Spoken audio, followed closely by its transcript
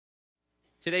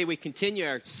Today we continue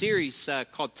our series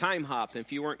called TimeHop.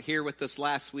 If you weren't here with us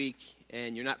last week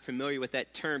and you're not familiar with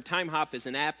that term, TimeHop is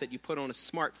an app that you put on a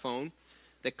smartphone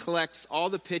that collects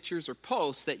all the pictures or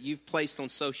posts that you've placed on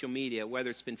social media, whether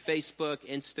it's been Facebook,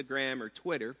 Instagram, or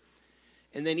Twitter.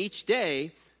 And then each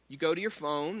day you go to your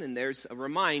phone and there's a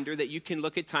reminder that you can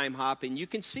look at TimeHop and you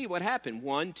can see what happened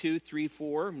 1, 2, 3,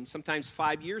 4, and sometimes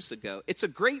 5 years ago. It's a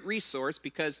great resource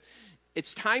because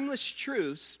it's timeless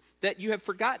truths that you have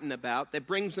forgotten about, that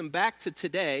brings them back to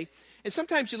today. And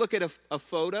sometimes you look at a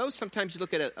photo, sometimes you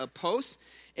look at a post,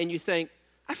 and you think,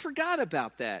 I forgot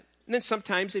about that. And then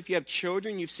sometimes if you have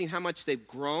children, you've seen how much they've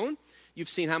grown. You've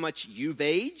seen how much you've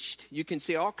aged. You can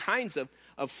see all kinds of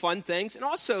fun things. And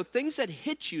also things that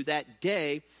hit you that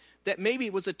day that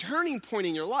maybe was a turning point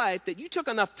in your life that you took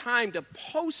enough time to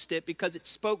post it because it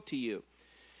spoke to you.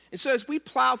 And so as we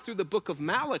plow through the book of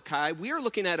Malachi, we are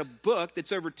looking at a book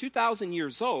that's over 2,000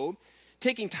 years old,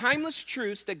 taking timeless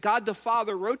truths that God the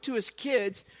Father wrote to his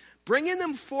kids, bringing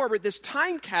them forward, this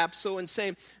time capsule, and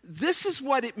saying, this is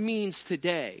what it means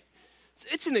today.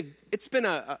 It's been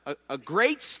a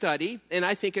great study, and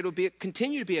I think it'll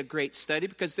continue to be a great study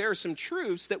because there are some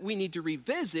truths that we need to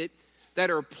revisit that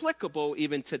are applicable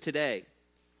even to today.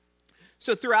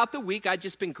 So throughout the week, I've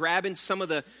just been grabbing some of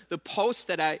the posts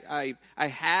that I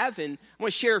have, and I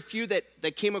want to share a few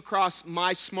that came across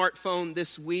my smartphone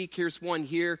this week. Here's one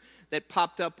here that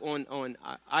popped up on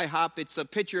iHop. It's a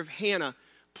picture of Hannah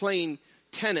playing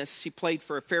tennis. She played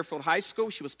for Fairfield High School.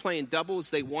 She was playing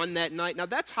doubles. They won that night. Now,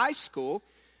 that's high school.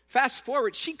 Fast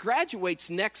forward, she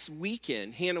graduates next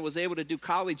weekend. Hannah was able to do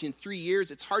college in 3 years.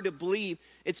 It's hard to believe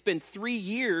it's been 3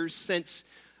 years since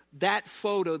that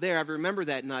photo there. I remember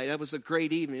that night. That was a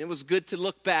great evening. It was good to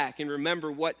look back and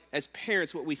remember as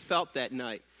parents, what we felt that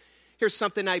night. Here's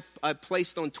something I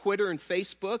placed on Twitter and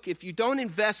Facebook. If you don't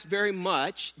invest very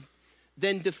much,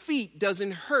 then defeat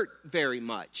doesn't hurt very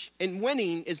much. And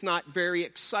winning is not very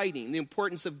exciting. The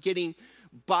importance of getting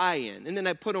buy-in. And then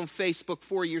I put on Facebook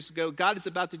 4 years ago, God is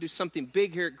about to do something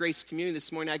big here at Grace Community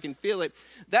this morning. I can feel it.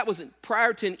 That was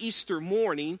prior to an Easter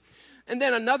morning. And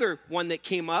then another one that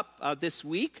came up this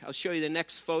week. I'll show you the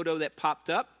next photo that popped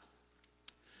up.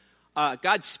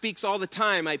 God speaks all the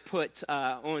time, I put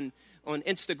on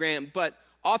Instagram, but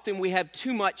often we have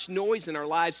too much noise in our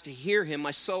lives to hear him.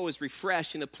 My soul is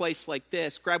refreshed in a place like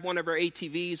this. Grabbed one of our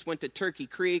ATVs, went to Turkey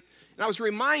Creek, and I was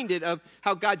reminded of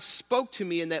how God spoke to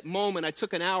me in that moment. I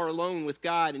took an hour alone with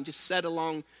God and just sat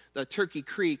along the Turkey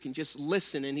Creek and just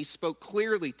listened, and he spoke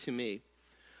clearly to me.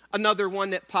 Another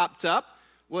one that popped up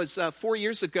was 4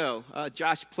 years ago.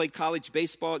 Josh played college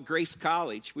baseball at Grace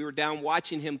College. We were down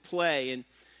watching him play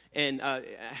and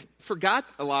forgot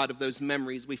a lot of those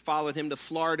memories. We followed him to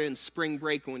Florida in spring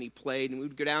break when he played, and we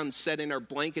would go down and sit in our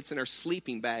blankets and our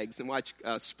sleeping bags and watch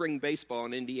spring baseball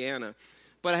in Indiana.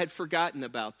 But I had forgotten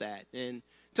about that and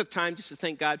took time just to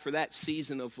thank God for that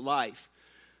season of life.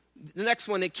 The next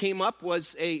one that came up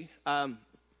was a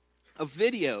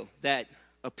video that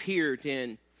appeared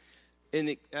in. And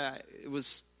it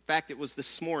was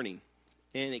this morning,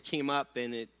 and it came up,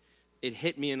 and it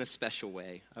hit me in a special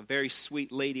way. A very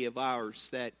sweet lady of ours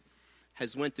that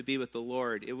has went to be with the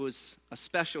Lord. It was a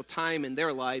special time in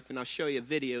their life, and I'll show you a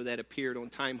video that appeared on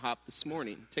TimeHop this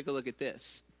morning. Take a look at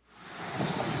this.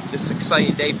 This is an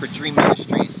exciting day for Dream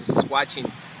Ministries. This is watching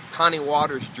Connie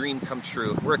Waters' dream come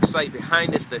true. We're excited.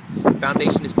 Behind us, the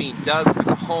foundation is being dug for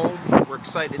the home. We're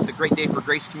excited. It's a great day for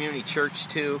Grace Community Church,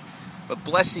 too. But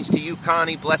blessings to you,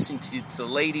 Connie. Blessings to the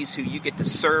ladies who you get to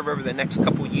serve over the next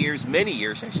couple years, many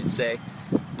years, I should say.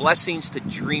 Blessings to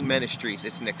Dream Ministries.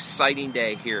 It's an exciting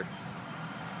day here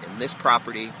in this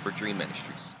property for Dream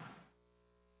Ministries.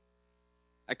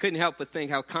 I couldn't help but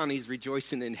think how Connie's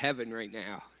rejoicing in heaven right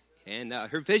now. And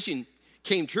her vision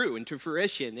came true into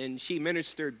fruition, and she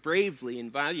ministered bravely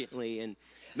and valiantly and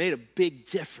made a big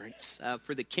difference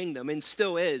for the kingdom, and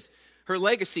still is. Her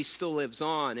legacy still lives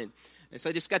on, and so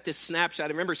I just got this snapshot. I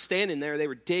remember standing there. They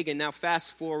were digging. Now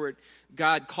fast forward,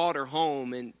 God called her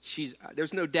home, and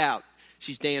there's no doubt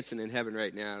she's dancing in heaven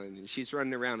right now, and she's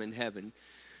running around in heaven.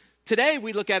 Today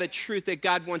we look at a truth that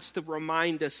God wants to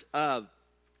remind us of.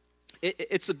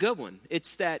 It's a good one.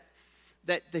 It's that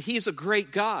he is a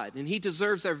great God, and he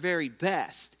deserves our very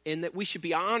best, and that we should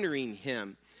be honoring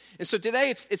him. And so today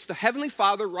it's the Heavenly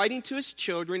Father writing to his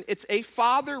children. It's a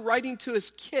father writing to his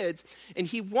kids. And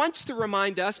he wants to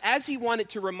remind us, as he wanted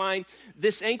to remind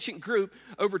this ancient group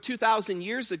over 2,000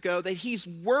 years ago, that he's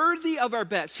worthy of our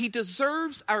best. He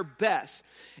deserves our best.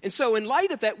 And so in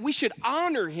light of that, we should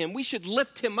honor him. We should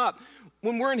lift him up.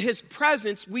 When we're in his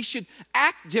presence, we should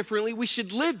act differently. We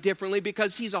should live differently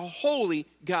because he's a holy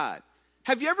God.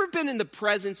 Have you ever been in the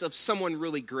presence of someone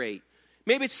really great?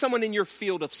 Maybe it's someone in your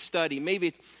field of study.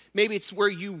 Maybe it's where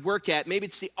you work at. Maybe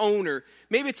it's the owner.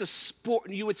 Maybe it's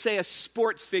you would say a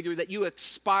sports figure that you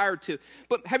aspire to.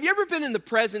 But have you ever been in the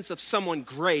presence of someone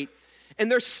great?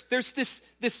 And there's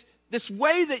this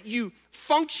way that you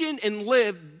function and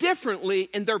live differently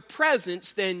in their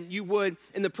presence than you would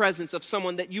in the presence of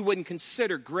someone that you wouldn't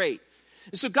consider great.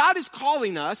 And so God is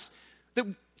calling us that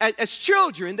as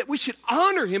children, that we should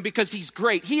honor him because he's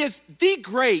great. He is the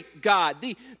great God,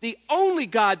 the only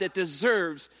God that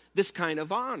deserves this kind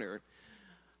of honor.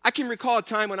 I can recall a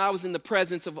time when I was in the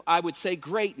presence of, I would say,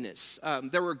 greatness.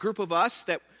 There were a group of us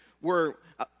that were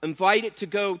invited to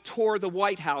go tour the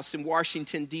White House in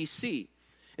Washington, D.C.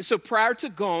 And so prior to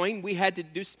going, they had to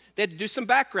do some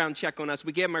background check on us.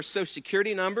 We gave them our Social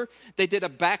Security number. They did a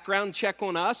background check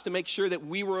on us to make sure that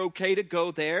we were okay to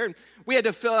go there. And we had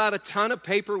to fill out a ton of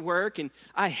paperwork. And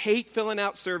I hate filling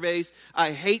out surveys.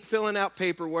 I hate filling out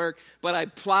paperwork. But I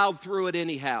plowed through it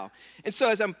anyhow. And so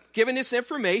as I'm giving this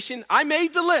information, I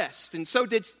made the list. And so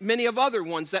did many of other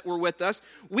ones that were with us.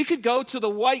 We could go to the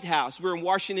White House. We were in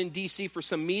Washington, D.C. for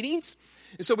some meetings.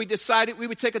 And so we decided we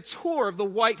would take a tour of the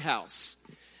White House.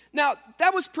 Now,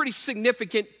 that was a pretty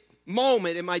significant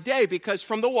moment in my day because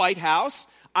from the White House,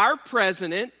 our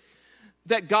president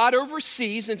that God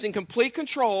oversees and is in complete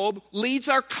control leads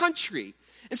our country.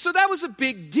 And so that was a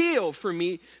big deal for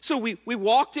me. So we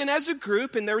walked in as a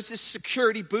group, and there was this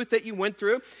security booth that you went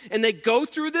through, and they go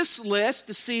through this list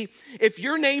to see if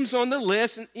your name's on the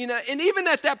list. And, and even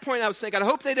at that point, I was thinking, I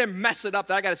hope they didn't mess it up,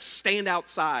 that I got to stand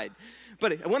outside.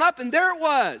 But I went up, and there it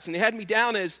was. And they had me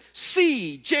down as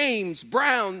C. James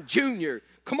Brown Jr.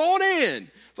 Come on in.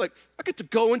 It's like, I get to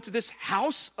go into this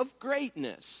house of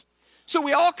greatness. So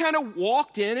we all kind of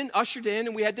walked in and ushered in,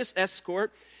 and we had this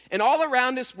escort. And all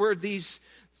around us were these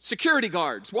security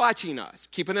guards watching us,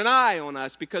 keeping an eye on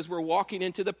us because we're walking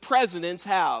into the president's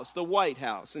house, the White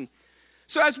House. And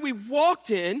so as we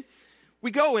walked in, we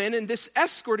go in, and this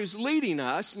escort who's leading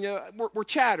us, we're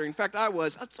chattering. In fact, I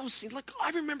was seeing, like,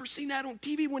 I remember seeing that on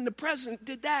TV when the president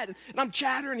did that. And I'm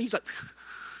chattering, and he's like,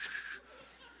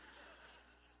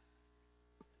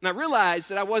 and I realized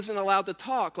that I wasn't allowed to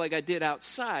talk like I did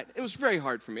outside. It was very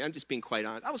hard for me. I'm just being quite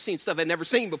honest. I was seeing stuff I'd never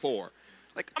seen before.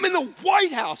 Like, I'm in the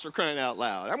White House for crying out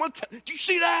loud. Do you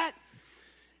see that?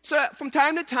 So from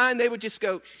time to time, they would just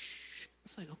go, shh.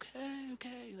 It's like,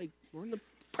 okay. Like, we're in the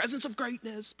presence of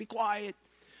greatness, be quiet.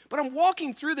 But I'm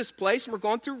walking through this place, and we're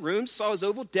going through rooms, saw his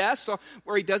oval desk, saw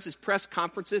where he does his press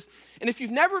conferences. And if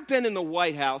you've never been in the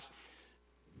White House,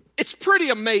 it's pretty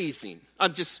amazing.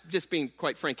 I'm just being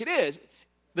quite frank. It is.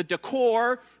 The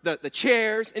decor, the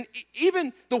chairs, and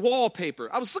even the wallpaper.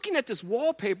 I was looking at this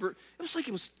wallpaper. It was like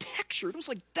it was textured. It was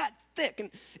like that thick. And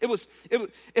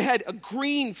it had a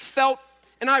green felt,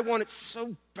 and I wanted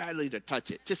so badly to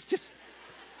touch it. Just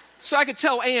so I could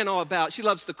tell Ann all about it. She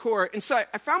loves decor. And so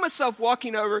I found myself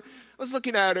walking over. I was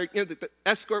looking at her. The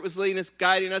escort was leading us,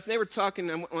 guiding us. And they were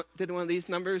talking. And did one of these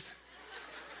numbers.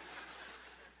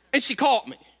 And she called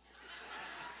me.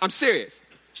 I'm serious.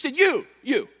 She said,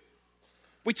 you.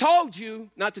 We told you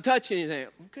not to touch anything.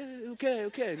 Okay.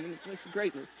 Place of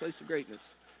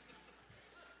greatness.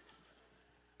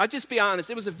 I'll just be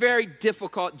honest. It was a very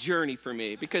difficult journey for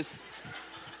me because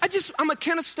I'm a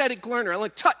kinesthetic learner. I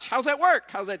like touch. How's that work?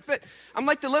 How's that fit? I'm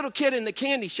like the little kid in the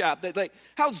candy shop that like,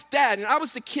 how's that? And I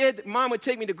was the kid that mom would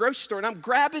take me to the grocery store, and I'm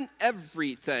grabbing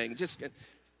everything. Just,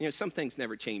 some things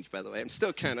never change, by the way. I'm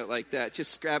still kind of like that,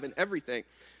 just grabbing everything.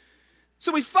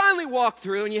 So we finally walked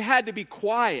through, and you had to be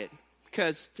quiet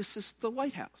because this is the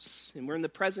White House, and we're in the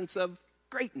presence of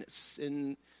greatness.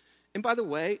 And by the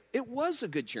way, it was a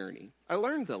good journey. I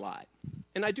learned a lot,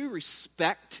 and I do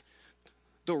respect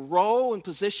the role and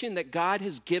position that God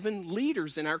has given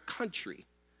leaders in our country.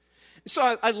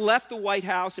 So I left the White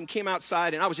House and came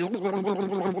outside, and I was just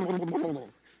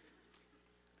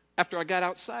after I got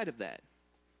outside of that.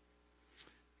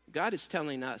 God is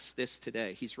telling us this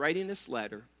today. He's writing this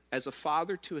letter as a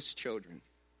father to his children,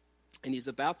 and he's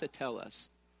about to tell us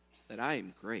that I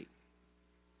am great.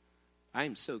 I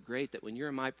am so great that when you're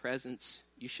in my presence,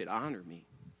 you should honor me.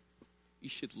 You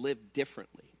should live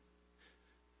differently.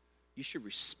 You should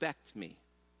respect me.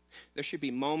 There should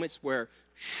be moments where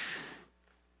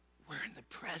we're in the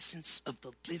presence of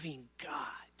the living God.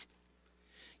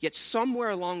 Yet somewhere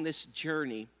along this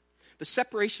journey, the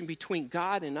separation between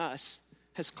God and us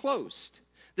has closed.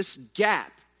 This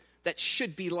gap that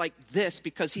should be like this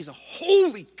because he's a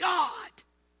holy God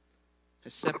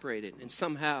has separated. And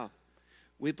somehow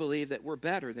we believe that we're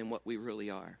better than what we really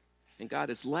are. and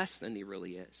God is less than he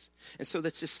really is. And so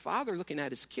that's this father looking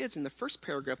at his kids. And the first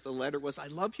paragraph of the letter was, I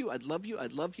love you, I love you, I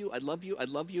love you, I love you, I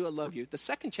love you, I love you. The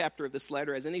second chapter of this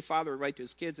letter, as any father would write to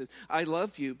his kids, is, I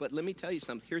love you, but let me tell you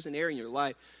something. Here's an area in your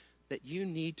life that you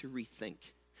need to rethink.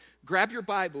 Grab your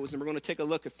Bibles, and we're going to take a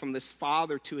look at from this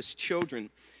father to his children.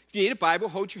 If you need a Bible,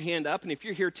 hold your hand up. And if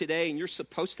you're here today and you're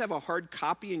supposed to have a hard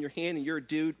copy in your hand and you're a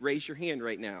dude, raise your hand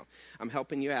right now. I'm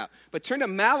helping you out. But turn to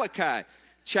Malachi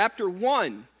chapter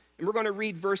 1, and we're going to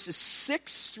read verses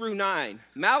 6 through 9.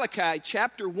 Malachi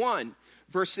chapter 1,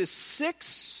 verses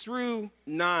 6 through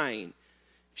 9.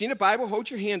 If you need a Bible, hold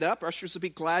your hand up. Ushers will be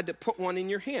glad to put one in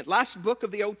your hand. Last book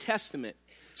of the Old Testament.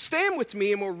 Stand with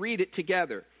me and we'll read it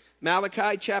together.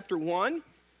 Malachi chapter 1,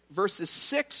 verses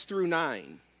 6 through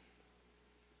 9.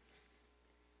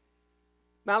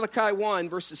 Malachi 1,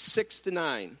 verses 6 to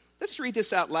 9. Let's read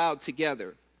this out loud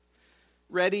together.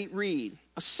 Ready? Read.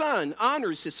 A son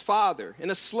honors his father,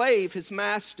 and a slave his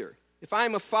master. If I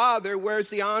am a father, where's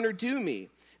the honor due me?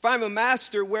 If I am a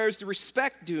master, where's the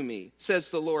respect due me? Says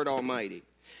the Lord Almighty.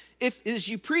 If it is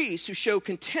you priests who show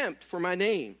contempt for my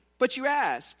name. But you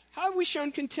ask, how have we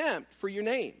shown contempt for your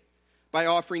name? By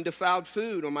offering defiled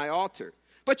food on my altar.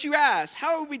 But you ask,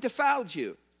 how have we defiled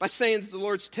you? By saying that the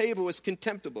Lord's table is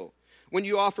contemptible. When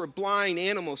you offer blind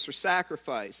animals for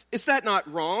sacrifice. Is that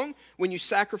not wrong? When you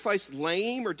sacrifice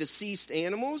lame or deceased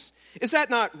animals? Is that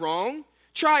not wrong?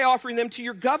 Try offering them to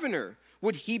your governor.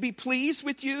 Would he be pleased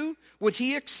with you? Would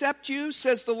he accept you,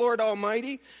 says the Lord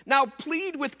Almighty? Now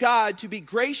plead with God to be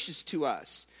gracious to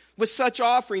us. With such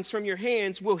offerings from your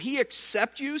hands, will he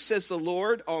accept you, says the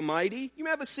Lord Almighty? You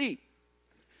may have a seat.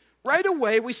 Right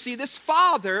away, we see this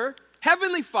Father,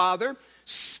 Heavenly Father,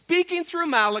 speaking through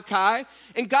Malachi,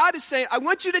 and God is saying, I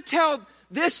want you to tell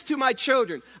this to my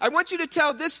children. I want you to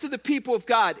tell this to the people of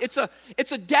God. It's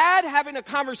a dad having a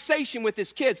conversation with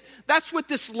his kids. That's what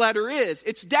this letter is.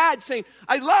 It's dad saying,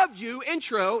 I love you,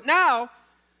 intro. Now,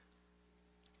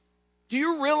 do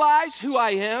you realize who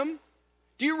I am?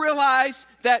 Do you realize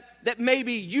that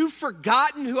maybe you've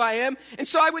forgotten who I am? And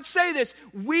so I would say this,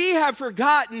 we have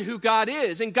forgotten who God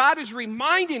is. And God is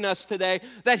reminding us today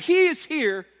that he is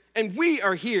here and we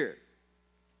are here.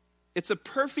 It's a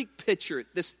perfect picture,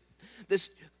 this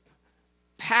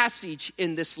passage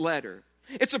in this letter.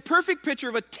 It's a perfect picture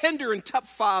of a tender and tough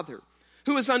father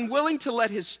who is unwilling to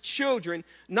let his children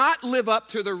not live up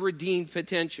to their redeemed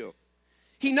potential.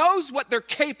 He knows what they're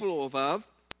capable of,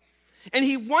 and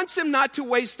he wants them not to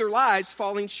waste their lives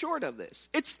falling short of this.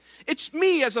 It's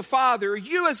me as a father, or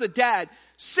you as a dad,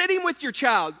 sitting with your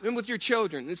child and with your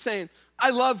children and saying, I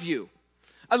love you.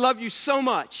 I love you so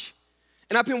much.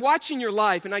 And I've been watching your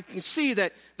life, and I can see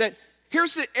that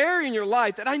here's the area in your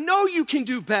life that I know you can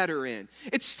do better in.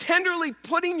 It's tenderly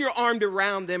putting your arm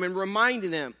around them and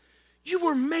reminding them, you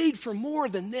were made for more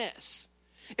than this.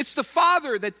 It's the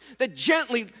father that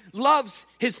gently loves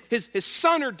his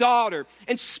son or daughter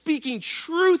and speaking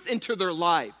truth into their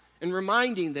life and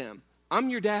reminding them, I'm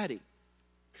your daddy.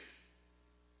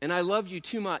 And I love you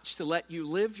too much to let you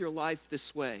live your life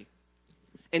this way.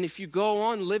 And if you go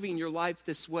on living your life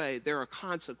this way, there are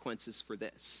consequences for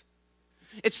this.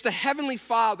 It's the Heavenly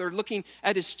Father looking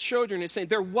at his children and saying,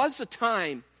 there was a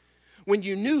time when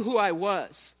you knew who I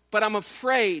was, but I'm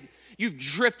afraid you've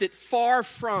drifted far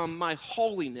from my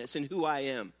holiness and who I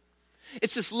am.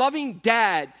 It's this loving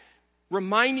dad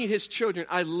reminding his children,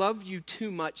 I love you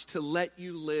too much to let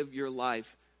you live your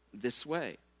life this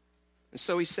way. And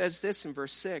so he says this in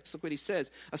verse 6. Look what he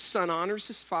says. A son honors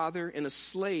his father and a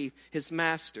slave his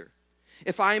master.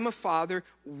 If I am a father,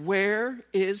 where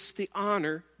is the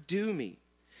honor due me?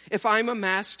 If I am a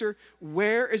master,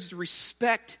 where is the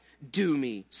respect due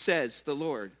me, says the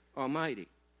Lord Almighty.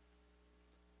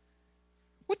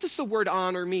 What does the word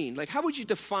honor mean? Like, how would you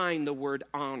define the word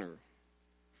honor?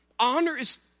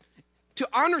 To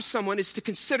honor someone is to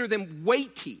consider them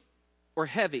weighty or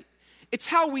heavy. It's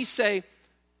how we say,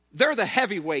 they're the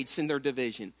heavyweights in their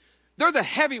division. They're the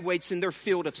heavyweights in their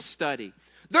field of study.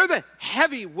 They're the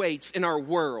heavyweights in our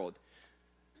world.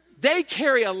 They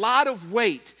carry a lot of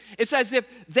weight. It's as if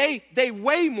they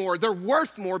weigh more, they're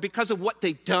worth more because of what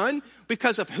they've done,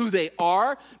 because of who they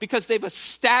are, because they've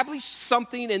established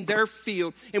something in their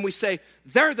field. And we say,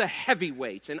 they're the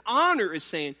heavyweights. And honor is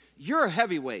saying, you're a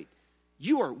heavyweight.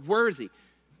 You are worthy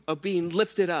of being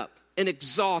lifted up and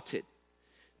exalted,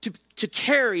 to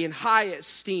carry in high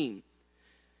esteem.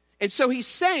 And so he's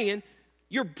saying,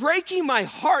 you're breaking my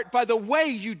heart by the way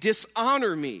you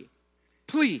dishonor me.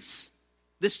 Please,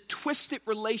 this twisted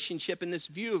relationship and this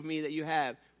view of me that you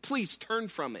have, please turn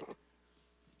from it.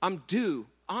 I'm due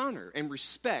honor and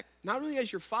respect, not only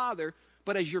as your father,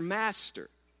 but as your master.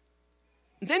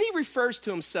 Then he refers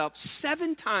to himself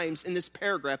 7 times in this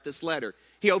paragraph, this letter.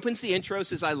 He opens the intro,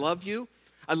 says, I love you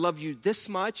this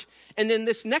much. And then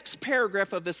this next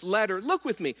paragraph of this letter, look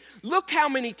with me. Look how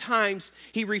many times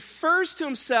he refers to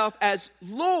himself as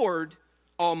Lord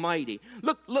Almighty.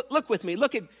 Look with me.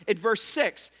 Look at verse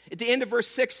 6. At the end of verse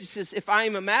 6, he says, if I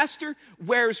am a master,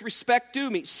 where is respect due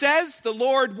me? Says the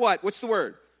Lord what? What's the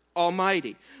word?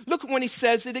 Almighty. Look when he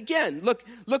says it again.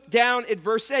 Look down at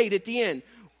verse 8 at the end.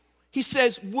 He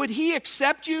says, would he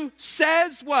accept you?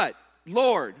 Says what?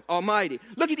 Lord Almighty.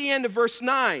 Look at the end of verse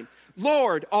 9.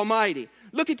 Lord Almighty.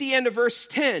 Look at the end of verse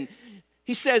 10.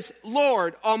 He says,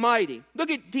 Lord Almighty. Look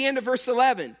at the end of verse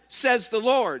 11. Says the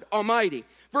Lord Almighty.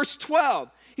 Verse 12,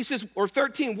 he says, or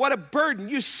 13, what a burden.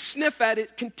 You sniff at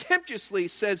it contemptuously,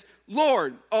 says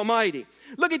Lord Almighty.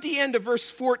 Look at the end of verse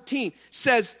 14,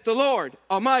 says the Lord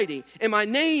Almighty. And my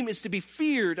name is to be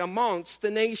feared amongst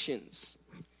the nations.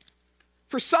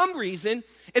 For some reason,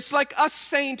 it's like us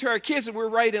saying to our kids when we're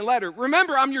writing a letter,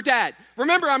 remember, I'm your dad.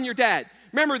 Remember, I'm your dad.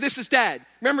 Remember, this is dad.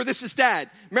 Remember, this is dad.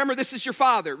 Remember, this is your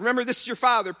father. Remember, this is your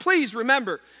father. Please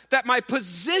remember that my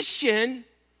position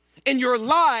in your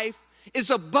life is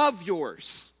above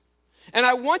yours. And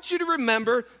I want you to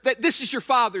remember that this is your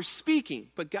father speaking.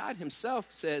 But God himself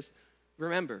says,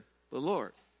 remember, the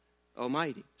Lord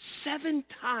Almighty. 7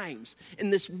 times in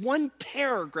this one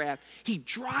paragraph, he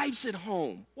drives it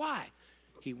home. Why?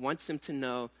 He wants him to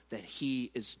know that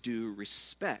he is due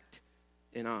respect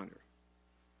and honor.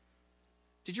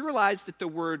 Did you realize that the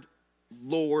word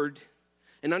Lord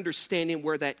and understanding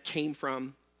where that came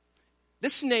from,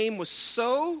 this name was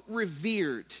so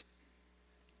revered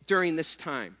during this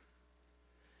time.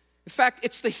 In fact,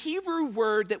 it's the Hebrew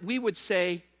word that we would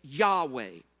say Yahweh.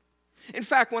 In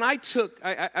fact, when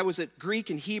I was a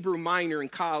Greek and Hebrew minor in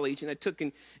college, and I took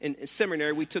in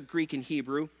seminary, we took Greek and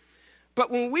Hebrew. But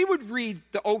when we would read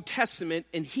the Old Testament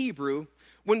in Hebrew,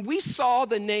 when we saw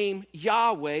the name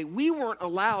Yahweh, we weren't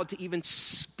allowed to even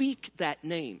speak that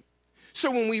name.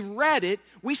 So when we read it,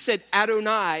 we said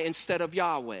Adonai instead of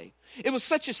Yahweh. It was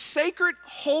such a sacred,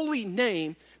 holy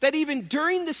name that even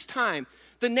during this time,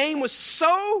 the name was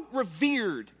so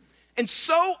revered and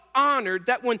so honored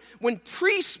that when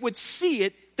priests would see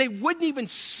it, they wouldn't even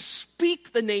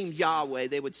speak the name Yahweh.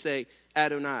 They would say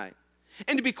Adonai.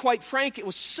 And to be quite frank, it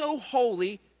was so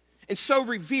holy and so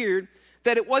revered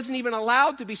that it wasn't even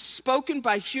allowed to be spoken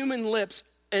by human lips,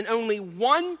 and only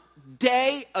one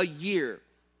day a year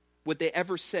would they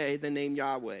ever say the name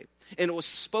Yahweh. And it was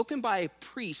spoken by a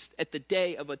priest at the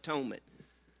Day of Atonement.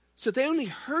 So they only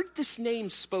heard this name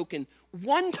spoken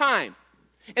one time,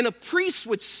 and a priest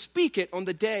would speak it on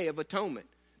the Day of Atonement.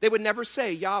 They would never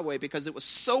say Yahweh because it was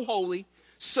so holy,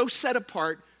 so set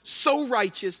apart, so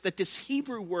righteous that this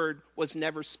Hebrew word was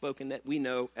never spoken that we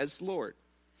know as Lord.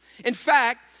 In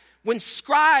fact, when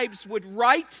scribes would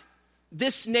write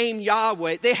this name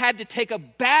Yahweh, they had to take a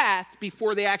bath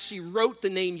before they actually wrote the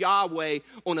name Yahweh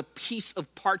on a piece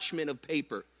of parchment of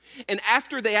paper. And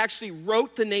after they actually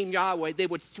wrote the name Yahweh, they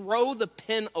would throw the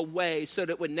pen away so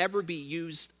that it would never be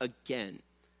used again.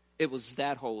 It was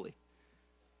that holy.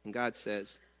 And God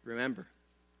says, remember,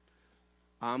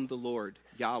 I'm the Lord,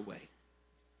 Yahweh.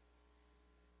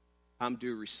 I'm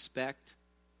due respect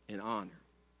and honor.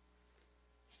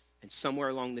 And somewhere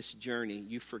along this journey,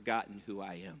 you've forgotten who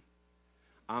I am.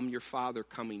 I'm your father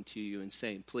coming to you and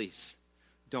saying, please,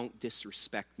 don't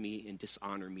disrespect me and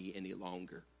dishonor me any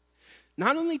longer.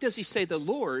 Not only does he say the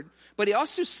Lord, but he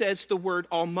also says the word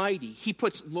Almighty. He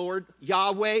puts Lord,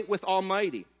 Yahweh with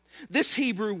Almighty. This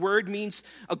Hebrew word means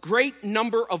a great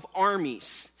number of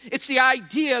armies. It's the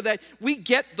idea that we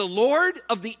get the Lord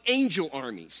of the angel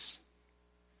armies.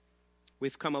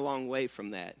 We've come a long way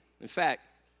from that. In fact,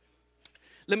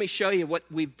 let me show you what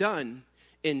we've done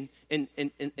in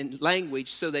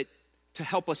language so that to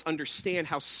help us understand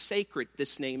how sacred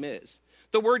this name is.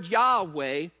 The word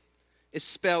Yahweh is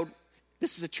spelled,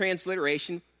 this is a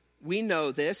transliteration. We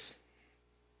know this.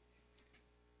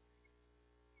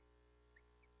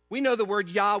 We know the word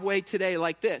Yahweh today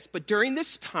like this. But during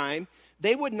this time,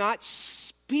 they would not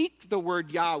speak the word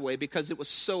Yahweh because it was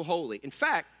so holy. In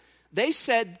fact, they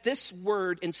said this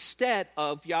word instead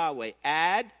of Yahweh,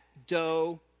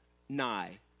 Adonai.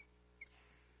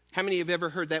 How many have ever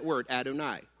heard that word,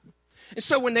 Adonai? And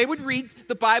so when they would read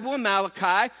the Bible in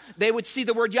Malachi, they would see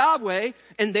the word Yahweh,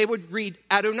 and they would read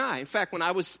Adonai. In fact, when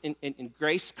I was in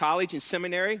Grace College and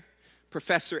Seminary,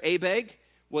 Professor Abeg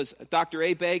was Dr.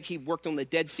 Abeg. He worked on the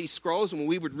Dead Sea Scrolls, and when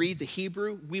we would read the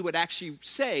Hebrew, we would actually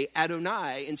say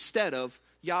Adonai instead of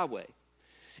Yahweh.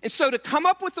 And so to come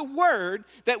up with a word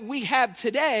that we have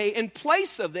today in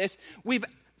place of this,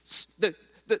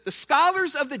 the the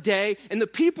scholars of the day and the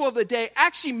people of the day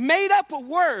actually made up a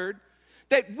word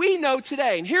that we know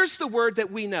today. And here's the word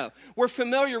that we know. We're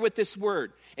familiar with this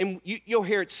word. And you'll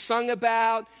hear it sung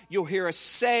about. You'll hear us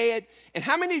say it. And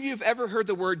how many of you have ever heard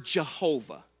the word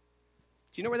Jehovah?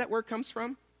 Do you know where that word comes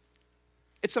from?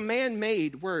 It's a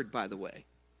man-made word, by the way.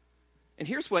 And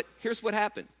here's what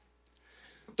happened.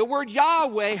 The word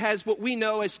Yahweh has what we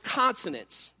know as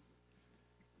consonants.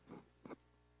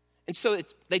 And so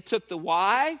they took the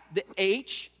Y, the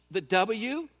H, the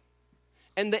W,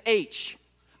 and the H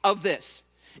of this.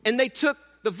 And they took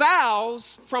the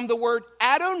vowels from the word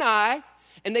Adonai,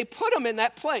 and they put them in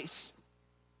that place.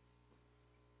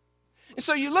 And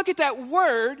so you look at that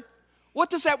word, what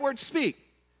does that word speak?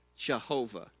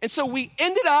 Jehovah. And so we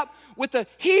ended up with a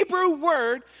Hebrew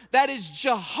word that is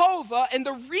Jehovah. And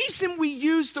the reason we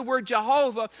use the word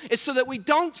Jehovah is so that we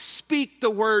don't speak the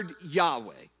word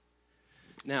Yahweh.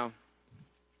 Now,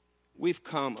 we've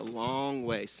come a long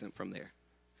way from there.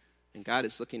 And God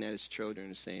is looking at his children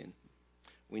and saying,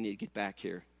 we need to get back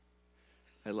here.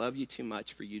 I love you too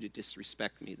much for you to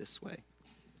disrespect me this way.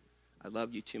 I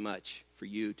love you too much for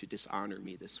you to dishonor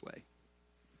me this way.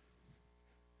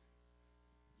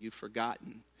 You've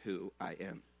forgotten who I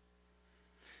am.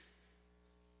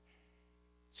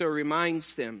 So it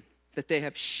reminds them that they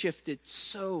have shifted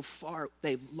so far.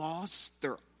 They've lost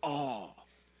their awe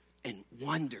and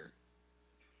wonder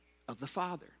of the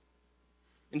Father.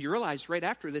 And you realize right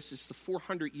after this is the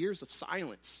 400 years of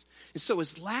silence. And so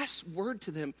his last word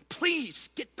to them, please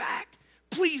get back.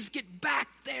 Please get back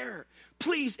there.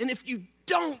 Please. And if you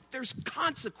don't, there's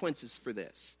consequences for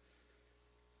this.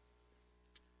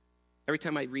 Every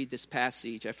time I read this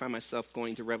passage, I find myself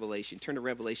going to Revelation. Turn to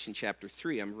Revelation chapter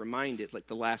 3. I'm reminded, like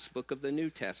the last book of the New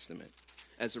Testament,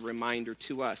 as a reminder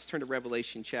to us. Turn to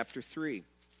Revelation chapter 3.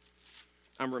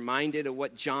 I'm reminded of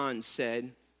what John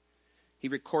said. He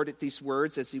recorded these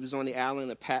words as he was on the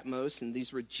island of Patmos, and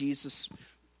these were Jesus'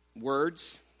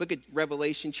 words. Look at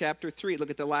Revelation chapter 3. Look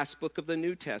at the last book of the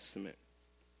New Testament.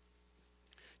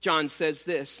 John says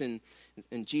this, and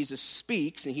Jesus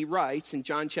speaks, and he writes in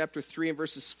John chapter 3 and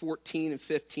verses 14 and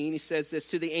 15, he says this,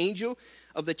 to the angel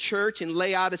of the church in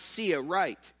Laodicea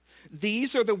write,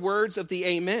 these are the words of the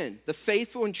Amen, the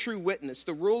faithful and true witness,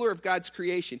 the ruler of God's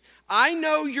creation. I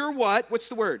know your what? What's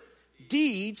the word?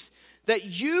 Deeds, that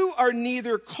you are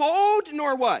neither cold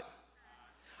nor what?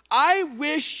 I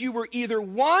wish you were either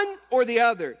one or the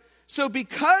other. So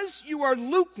because you are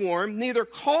lukewarm, neither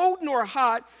cold nor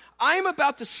hot, I am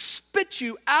about to spit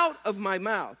you out of my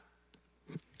mouth.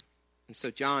 And so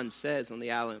John says on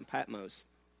the island of Patmos,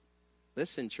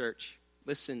 listen, church,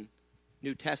 listen,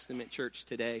 New Testament church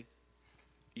today.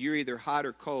 You're either hot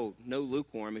or cold, no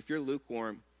lukewarm. If you're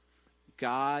lukewarm,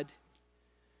 God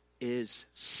is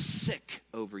sick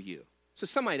over you. So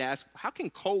some might ask, how can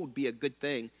cold be a good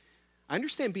thing? I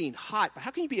understand being hot, but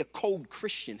how can you be a cold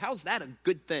Christian? How's that a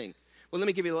good thing? Well, let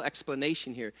me give you a little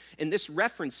explanation here. In this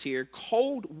reference here,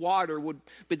 cold water would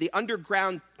be the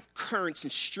underground currents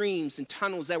and streams and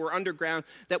tunnels that were underground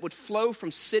that would flow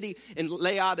from city in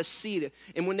Laodicea.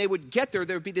 And when they would get there,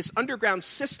 there would be this underground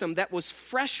system that was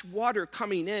fresh water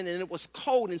coming in, and it was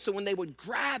cold. And so when they would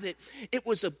grab it, it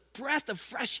was a breath of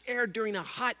fresh air during a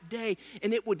hot day,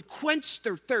 and it would quench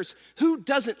their thirst. Who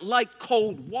doesn't like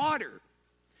cold water?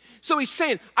 So he's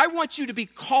saying, I want you to be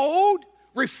cold,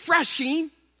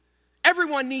 refreshing.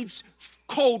 Everyone needs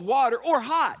cold water or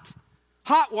hot.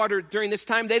 Hot water during this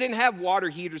time, they didn't have water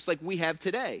heaters like we have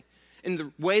today. And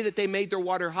the way that they made their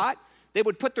water hot, they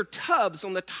would put their tubs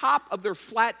on the top of their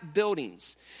flat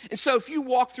buildings. And so if you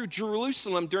walk through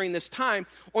Jerusalem during this time,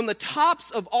 on the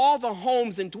tops of all the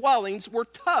homes and dwellings were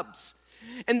tubs.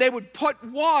 And they would put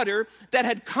water that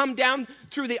had come down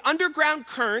through the underground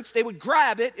currents. They would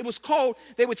grab it. It was cold.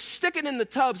 They would stick it in the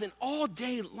tubs. And all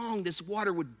day long, this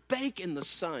water would bake in the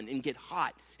sun and get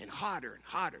hot and hotter and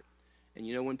hotter. And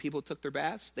you know when people took their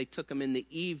baths? They took them in the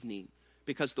evening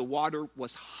because the water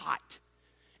was hot.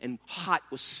 And hot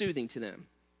was soothing to them.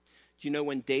 Do you know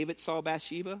when David saw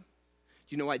Bathsheba?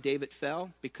 Do you know why David fell?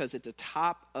 Because at the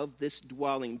top of this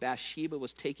dwelling, Bathsheba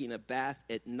was taking a bath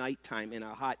at nighttime in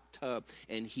a hot tub,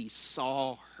 and he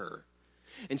saw her.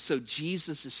 And so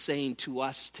Jesus is saying to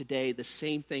us today the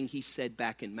same thing he said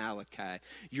back in Malachi.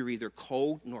 You're either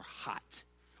cold nor hot,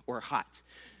 or hot.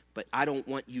 But I don't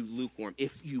want you lukewarm.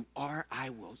 If you are, I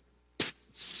will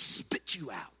spit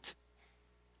you out.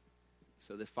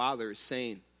 So the Father is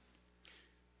saying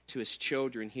to his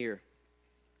children here,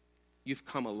 you've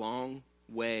come a long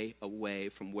way away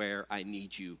from where I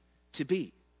need you to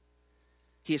be.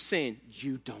 He is saying,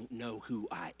 you don't know who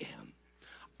I am.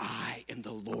 I am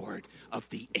the Lord of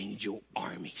the angel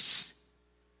armies.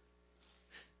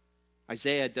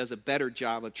 Isaiah does a better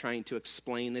job of trying to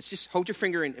explain this. Just hold your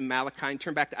finger in Malachi and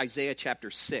turn back to Isaiah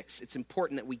chapter 6. It's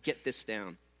important that we get this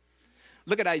down.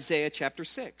 Look at Isaiah chapter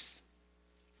 6.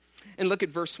 And look at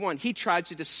verse 1. He tried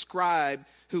to describe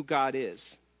who God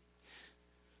is.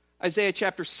 Isaiah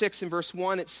chapter 6 and verse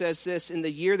 1, it says this, in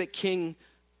the year that King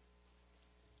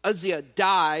Uzziah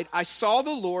died, I saw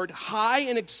the Lord high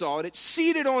and exalted,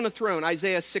 seated on a throne,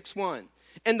 Isaiah 6:1.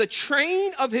 And the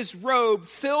train of his robe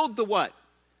filled the what?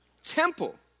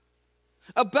 Temple.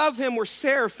 Above him were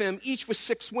seraphim, each with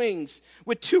 6 wings.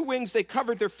 With 2 wings they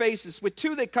covered their faces. With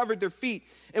 2 they covered their feet.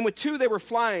 And with 2 they were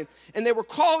flying. And they were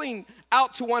calling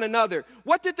out to one another.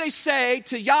 What did they say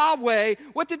to Yahweh?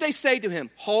 What did they say to him?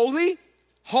 Holy,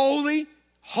 holy,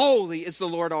 holy is the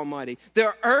Lord Almighty.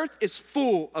 The earth is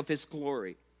full of his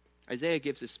glory. Isaiah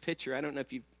gives this picture. I don't know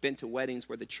if you've been to weddings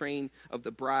where the train of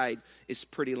the bride is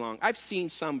pretty long. I've seen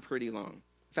some pretty long.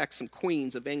 In fact, some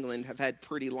queens of England have had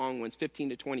pretty long ones, 15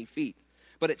 to 20 feet.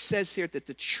 But it says here that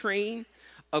the train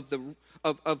of the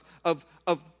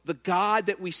God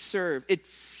that we serve, it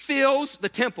fills the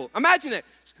temple. Imagine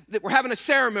that we're having a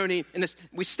ceremony and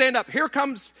we stand up. Here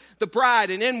comes the bride,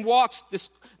 and in walks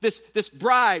this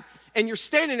bride, and you're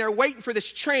standing there waiting for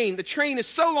this train. The train is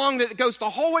so long that it goes the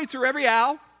whole way through every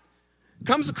aisle,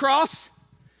 comes across,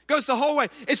 goes the whole way.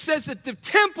 It says that the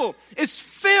temple is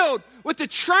filled with the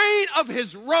train of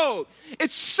his robe.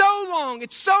 It's so long,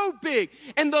 it's so big,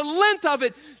 and the length of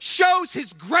it shows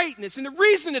his greatness. And the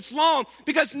reason it's long,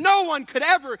 because no one could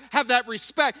ever have that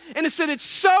respect. And it said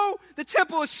the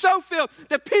temple is so filled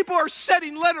that people are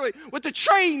sitting literally with the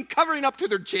train covering up to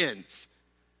their chins.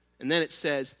 And then it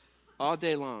says, all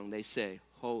day long they say,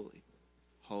 holy,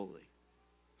 holy,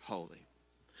 holy.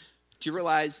 Do you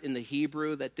realize in the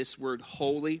Hebrew that this word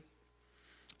holy,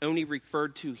 only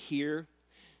referred to here,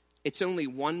 it's only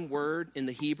one word in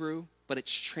the Hebrew, but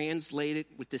it's translated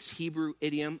with this Hebrew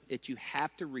idiom that you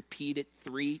have to repeat it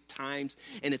 3 times,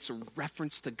 and it's a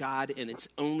reference to God, and it's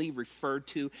only referred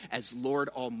to as Lord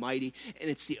Almighty, and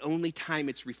it's the only time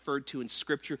it's referred to in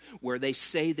Scripture where they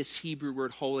say this Hebrew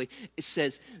word holy. It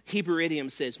says, Hebrew idiom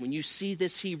says, when you see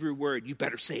this Hebrew word, you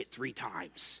better say it 3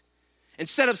 times.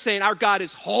 Instead of saying our God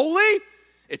is holy,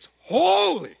 it's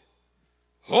holy,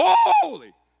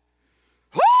 holy,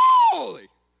 holy,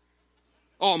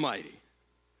 almighty.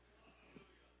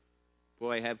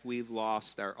 Boy, have we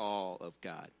lost our all of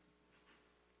God.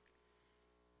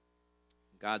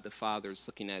 God the Father is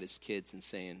looking at his kids and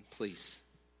saying, please,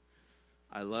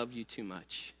 I love you too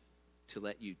much to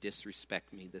let you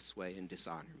disrespect me this way and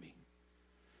dishonor me.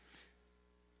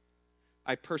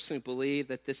 I personally believe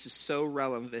that this is so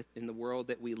relevant in the world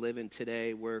that we live in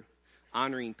today, where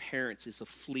honoring parents is a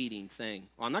fleeting thing.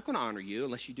 Well, I'm not going to honor you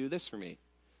unless you do this for me.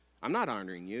 I'm not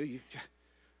honoring you.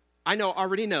 I know,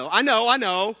 already know. I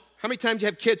know. How many times do you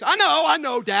have kids? I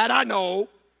know, Dad, I know,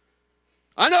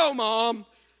 Mom.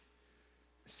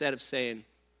 Instead of saying,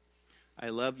 I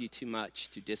love you too much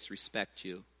to disrespect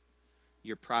you,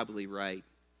 you're probably right,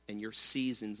 and you're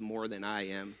seasoned more than I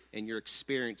am, and you're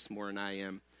experienced more than I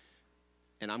am,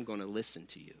 and I'm going to listen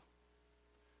to you.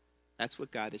 That's what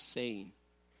God is saying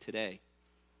today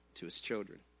to his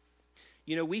children.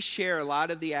 You know, we share a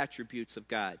lot of the attributes of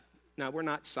God. Now, we're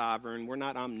not sovereign, we're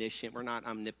not omniscient, we're not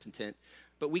omnipotent,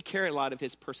 but we carry a lot of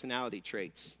his personality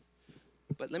traits.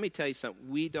 But let me tell you something,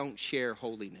 we don't share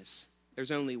holiness. There's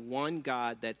only one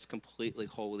God that's completely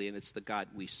holy, and it's the God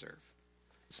we serve.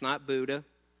 It's not Buddha,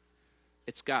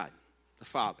 it's God, the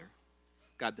Father,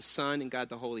 God the Son, and God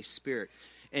the Holy Spirit.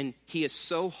 And he is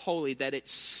so holy that it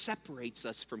separates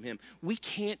us from him. We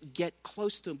can't get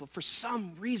close to him, but for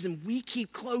some reason, we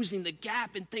keep closing the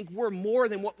gap and think we're more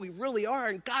than what we really are.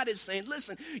 And God is saying,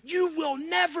 listen, you will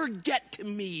never get to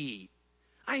me.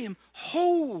 I am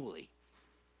holy,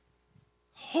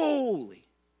 holy,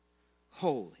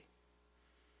 holy.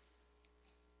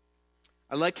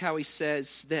 I like how he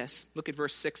says this. Look at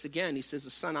verse 6 again. He says, the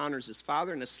son honors his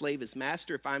father and the slave his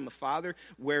master. If I'm a father,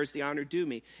 where's the honor due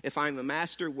me? If I'm a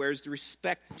master, where's the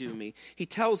respect due me? He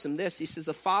tells him this. He says,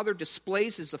 a father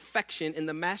displays his affection and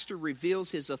the master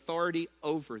reveals his authority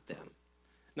over them.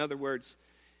 In other words,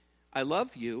 I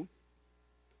love you,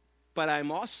 but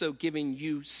I'm also giving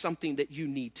you something that you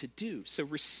need to do. So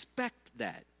respect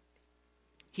that.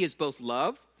 He is both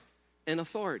love and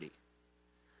authority.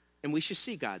 And we should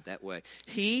see God that way.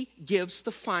 He gives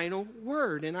the final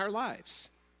word in our lives.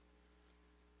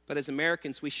 But as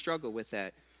Americans, we struggle with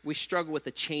that. We struggle with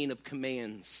the chain of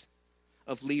commands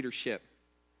of leadership.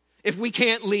 If we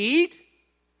can't lead,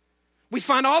 we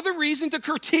find all the reason to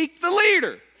critique the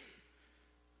leader.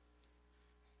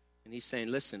 And he's saying,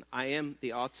 listen, I am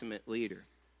the ultimate leader.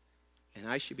 And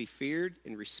I should be feared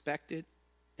and respected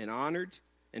and honored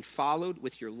and followed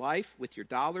with your life, with your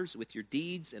dollars, with your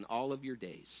deeds, and all of your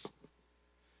days.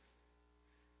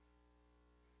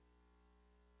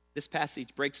 This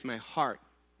passage breaks my heart.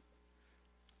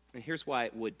 And here's why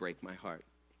it would break my heart.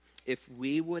 If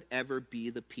we would ever be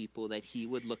the people that he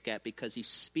would look at, because he's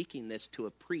speaking this to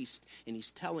a priest and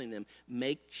he's telling them,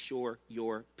 make sure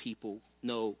your people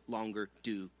no longer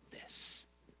do this.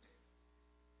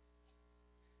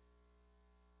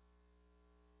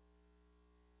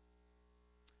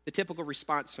 The typical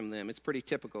response from them, it's pretty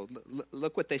typical.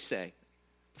 Look what they say.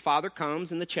 The father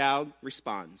comes and the child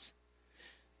responds.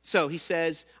 So he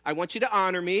says, I want you to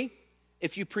honor me.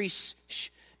 If it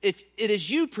is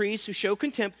you, priests, who show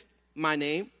contempt for my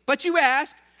name, but you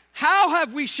ask, how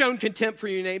have we shown contempt for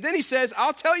your name? Then he says,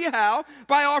 I'll tell you how,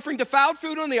 by offering defiled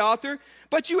food on the altar.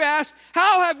 But you ask,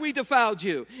 how have we defiled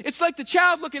you? It's like the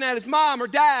child looking at his mom or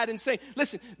dad and saying,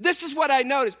 listen, this is what I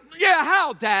noticed. Yeah,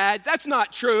 how, Dad? That's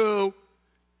not true.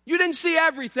 You didn't see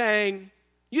everything.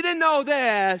 You didn't know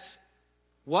this.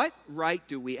 What right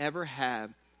do we ever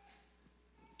have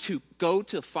to go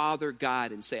to Father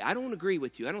God and say, I don't agree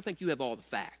with you. I don't think you have all the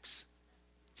facts.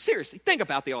 Seriously, think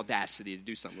about the audacity to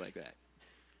do something like that.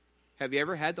 Have you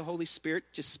ever had the Holy Spirit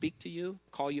just speak to you,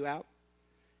 call you out?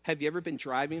 Have you ever been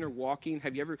driving or walking?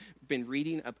 Have you ever been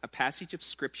reading a passage of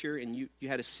Scripture and you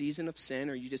had a season of sin,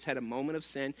 or you just had a moment of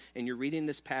sin and you're reading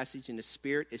this passage and the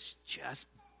Spirit is just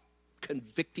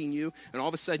convicting you and all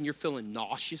of a sudden you're feeling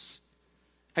nauseous?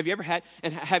 Have you ever had,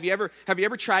 and have you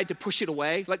ever tried to push it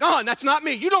away? Like, oh, that's not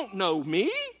me. You don't know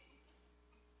me.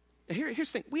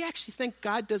 Here's the thing. We actually think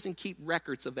God doesn't keep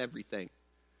records of everything.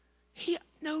 He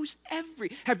knows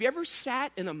Have you ever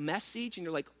sat in a message and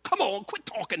you're like, come on, quit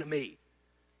talking to me.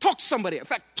 Talk to somebody. In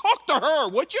fact, talk to her,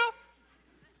 would you?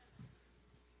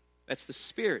 That's the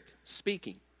Spirit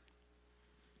speaking.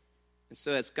 And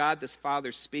so as God, this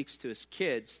Father, speaks to his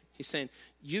kids, he's saying,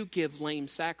 you give lame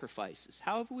sacrifices.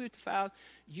 How have we defiled?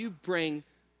 You bring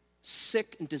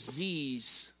sick and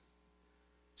disease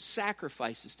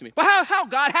sacrifices to me. Well, how,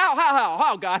 God?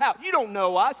 How, God? How? You don't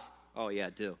know us. Oh, yeah, I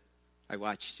do. I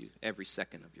watched you every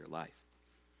second of your life.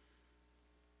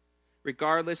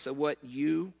 Regardless of what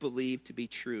you believe to be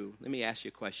true, let me ask you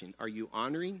a question. Are you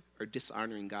honoring or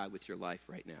dishonoring God with your life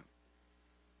right now?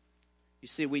 You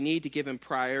see, we need to give him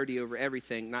priority over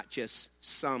everything, not just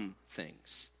some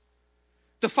things.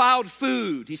 Defiled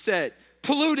food, he said,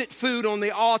 polluted food on the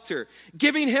altar,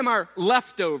 giving him our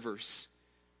leftovers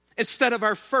instead of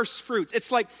our first fruits.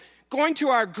 It's like going to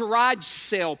our garage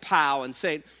sale pile and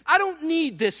saying, I don't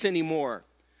need this anymore.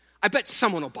 I bet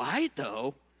someone will buy it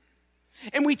though.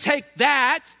 And we take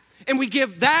that and we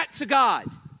give that to God.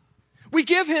 We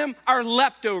give him our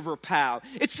leftover pile.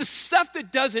 It's the stuff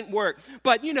that doesn't work.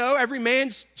 But you know, every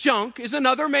man's junk is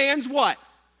another man's what?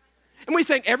 And we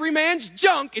think every man's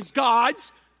junk is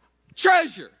God's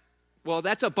treasure. Well,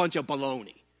 that's a bunch of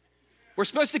baloney. We're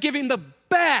supposed to give him the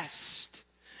best.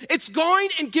 It's going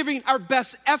and giving our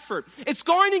best effort. It's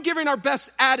going and giving our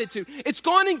best attitude. It's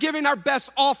going and giving our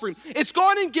best offering. It's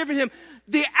going and giving him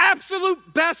the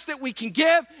absolute best that we can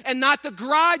give and not the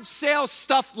garage sale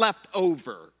stuff left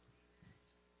over.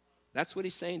 That's what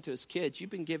he's saying to his kids.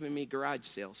 You've been giving me garage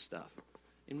sale stuff.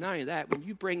 And not only that, when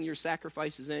you bring your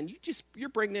sacrifices in, you're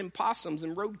bringing in possums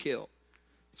and roadkill.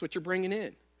 That's what you're bringing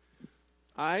in.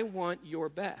 I want your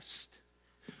best.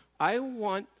 I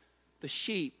want the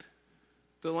sheep,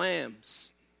 the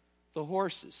lambs, the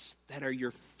horses that are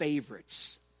your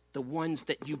favorites, the ones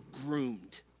that you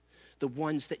groomed, the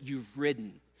ones that you've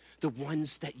ridden, the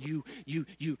ones that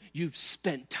you've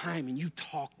spent time and you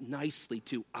talk nicely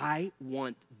to. I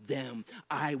want them.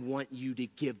 I want you to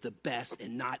give the best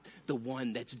and not the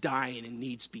one that's dying and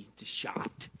needs to be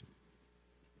shot.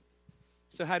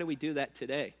 So how do we do that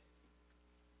today?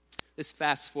 Let's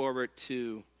fast forward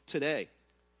to today.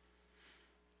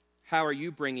 How are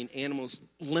you bringing animals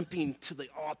limping to the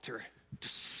altar,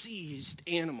 diseased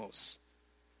animals?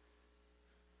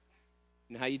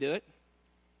 You know how you do it?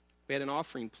 We had an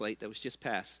offering plate that was just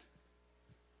passed.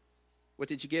 What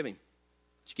did you give him?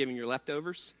 Did you give him your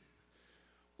leftovers?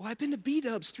 Well, I've been to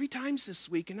B-Dubs 3 times this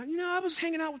week, and I was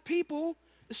hanging out with people.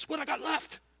 This is what I got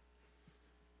left.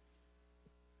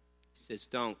 He says,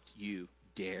 don't you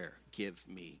dare give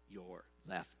me your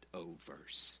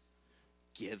leftovers.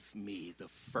 Give me the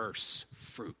first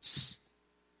fruits.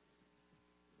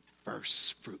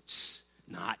 First fruits,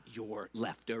 not your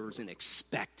leftovers, and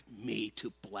expect me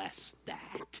to bless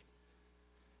that.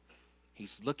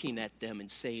 He's looking at them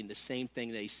and saying the same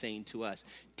thing that he's saying to us.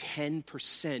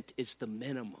 10% is the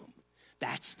minimum.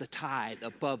 That's the tithe.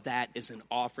 Above that is an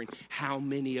offering. How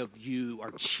many of you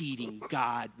are cheating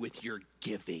God with your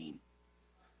giving?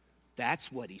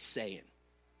 That's what he's saying.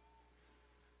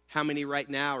 How many right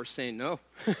now are saying, no,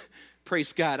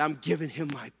 praise God, I'm giving him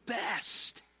my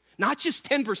best. Not just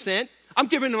 10%, I'm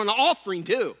giving him an offering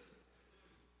too.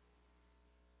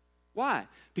 Why?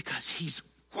 Because he's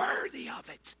worthy of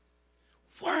it.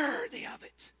 Worthy of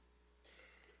it.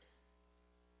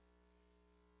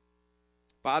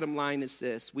 Bottom line is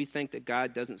this. We think that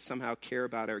God doesn't somehow care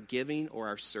about our giving or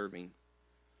our serving.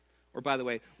 Or by the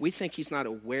way, we think he's not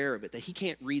aware of it, that he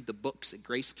can't read the books at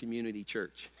Grace Community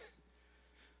Church.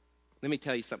 Let me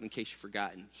tell you something in case you've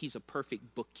forgotten. He's a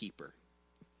perfect bookkeeper.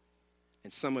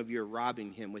 And some of you are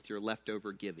robbing him with your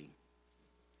leftover giving.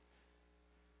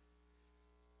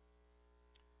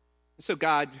 So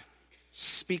God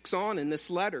speaks on in this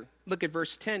letter. Look at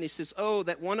verse 10. He says, oh,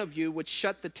 that one of you would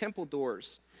shut the temple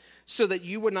doors so that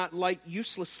you would not light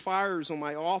useless fires on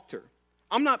my altar.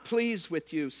 I'm not pleased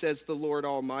with you, says the Lord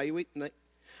Almighty.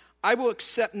 I will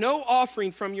accept no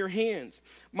offering from your hands.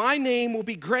 My name will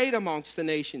be great amongst the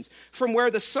nations, from where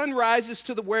the sun rises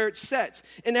to where it sets.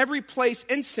 In every place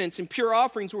incense and pure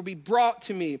offerings will be brought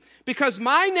to me, because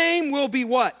my name will be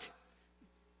what?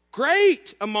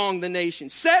 Great among the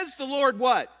nations. Says the Lord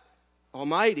what?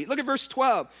 Almighty. Look at verse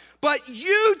 12. But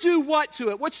you do what to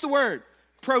it? What's the word?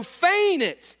 Profane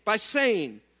it by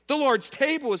saying, the Lord's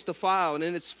table is defiled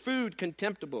and its food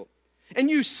contemptible. And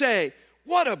you say,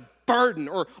 what a burden.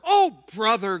 Or, oh,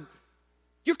 brother,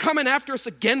 you're coming after us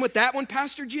again with that one,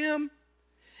 Pastor Jim?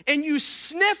 And you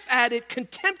sniff at it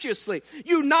contemptuously.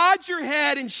 You nod your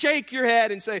head and shake your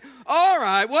head and say, all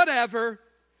right, whatever,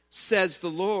 says the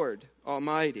Lord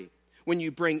Almighty. When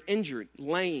you bring injured,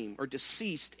 lame, or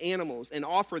deceased animals and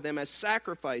offer them as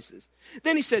sacrifices.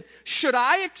 Then he said, should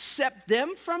I accept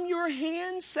them from your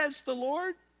hand, says the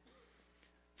Lord?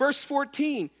 Verse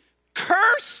 14,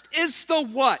 cursed is the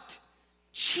what?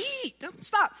 Cheat.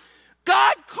 Stop.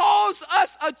 God calls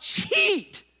us a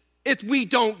cheat if we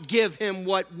don't give him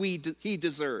what he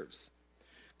deserves.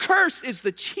 Cursed is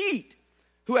the cheat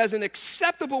who has an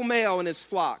acceptable male in his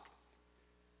flock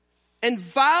and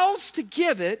vows to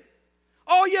give it.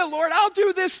 Oh, yeah, Lord, I'll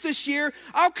do this year.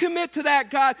 I'll commit to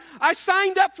that, God. I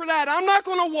signed up for that. I'm not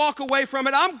going to walk away from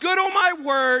it. I'm good on my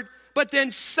word. But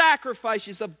then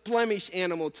sacrifices a blemished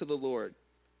animal to the Lord.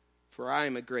 For I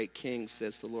am a great king,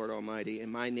 says the Lord Almighty,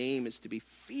 and my name is to be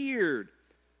feared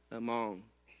among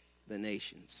the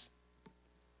nations.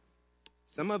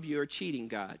 Some of you are cheating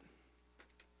God.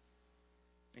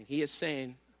 And he is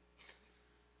saying,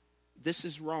 this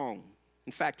is wrong.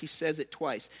 In fact, he says it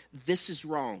twice. This is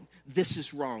wrong. This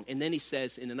is wrong. And then he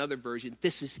says in another version,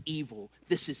 this is evil.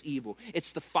 This is evil.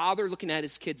 It's the father looking at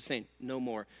his kids saying, no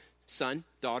more. Son,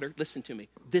 daughter, listen to me.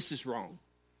 This is wrong.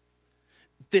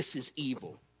 This is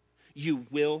evil. You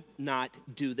will not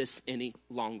do this any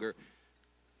longer.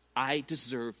 I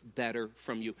deserve better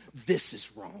from you. This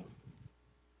is wrong.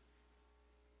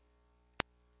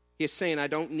 He's saying, I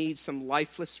don't need some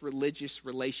lifeless religious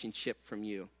relationship from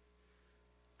you.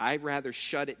 I'd rather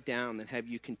shut it down than have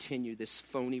you continue this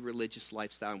phony religious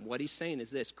lifestyle. And what he's saying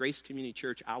is this, Grace Community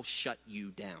Church, I'll shut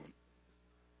you down.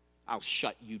 I'll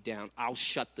shut you down. I'll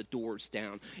shut the doors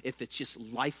down. If it's just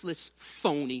lifeless,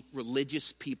 phony,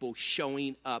 religious people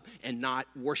showing up and not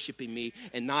worshiping me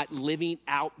and not living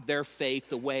out their faith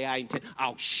the way I intend,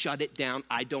 I'll shut it down.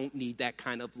 I don't need that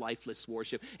kind of lifeless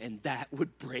worship. And that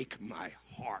would break my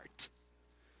heart.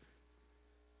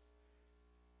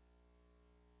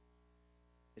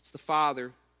 It's the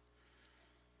father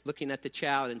looking at the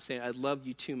child and saying, I love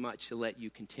you too much to let you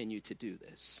continue to do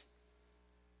this.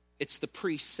 It's the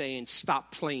priest saying,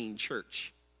 stop playing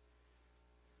church.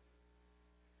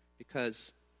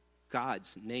 Because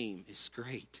God's name is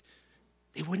great.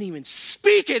 They wouldn't even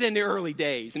speak it in the early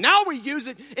days. And now we use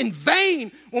it in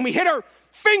vain when we hit our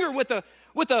finger with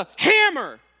a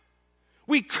hammer.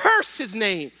 We curse his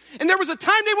name. And there was a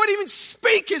time they wouldn't even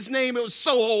speak his name. It was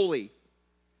so holy.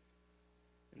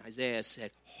 And Isaiah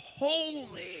said,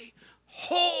 holy,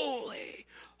 holy,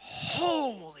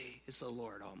 holy is the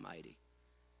Lord Almighty.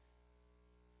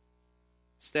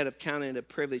 Instead of counting it a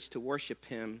privilege to worship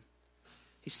him,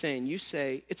 he's saying, you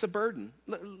say, it's a burden.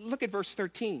 Look at verse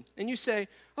 13. And you say,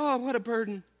 oh, what a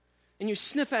burden. And you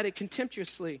sniff at it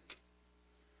contemptuously.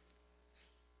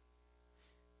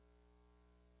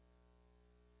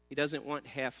 He doesn't want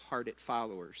half-hearted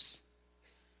followers.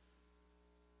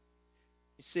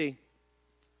 You see,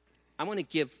 I want to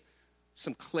give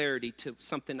some clarity to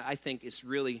something I think is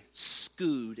really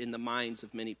skewed in the minds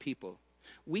of many people.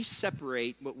 We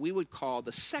separate what we would call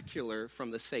the secular from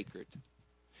the sacred.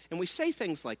 And we say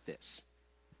things like this.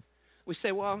 We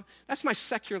say, well, that's my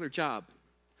secular job.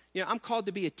 You know, I'm called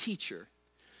to be a teacher.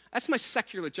 That's my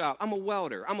secular job. I'm a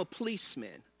welder. I'm a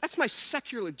policeman. That's my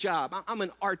secular job. I'm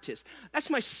an artist.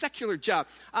 That's my secular job.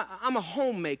 I'm a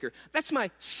homemaker. That's my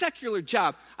secular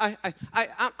job. I'm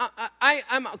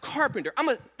a carpenter.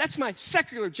 That's my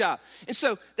secular job. And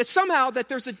so that somehow that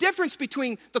there's a difference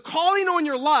between the calling on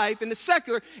your life and the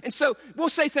secular. And so we'll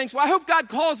say things, well, I hope God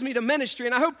calls me to ministry,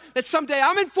 and I hope that someday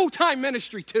I'm in full-time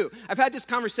ministry too. I've had this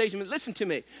conversation, but listen to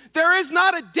me. There is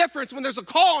not a difference when there's a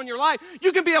call on your life.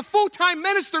 You can be a full-time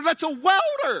minister that's a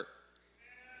welder.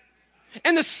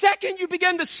 And the second you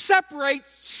begin to separate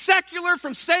secular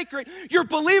from sacred, you're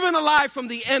believing a lie from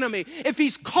the enemy. If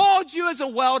he's called you as a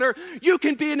welder, you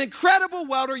can be an incredible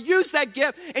welder, use that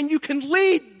gift, and you can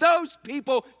lead those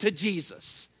people to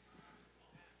Jesus.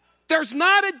 There's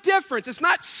not a difference. It's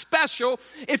not special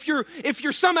if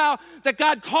you're somehow that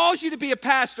God calls you to be a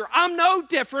pastor. I'm no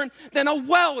different than a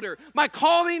welder. My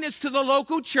calling is to the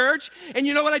local church. And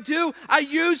you know what I do? I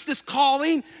use this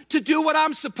calling to do what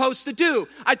I'm supposed to do.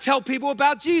 I tell people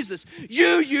about Jesus.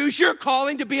 You use your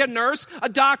calling to be a nurse, a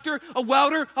doctor, a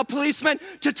welder, a policeman,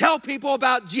 to tell people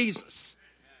about Jesus.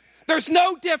 There's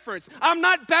no difference. I'm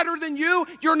not better than you.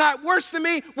 You're not worse than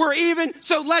me. We're even.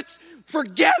 So let's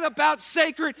forget about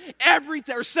sacred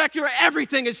everything or secular.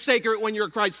 Everything is sacred when you're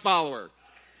a Christ follower.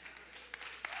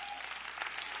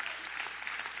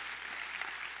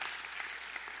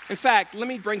 In fact, let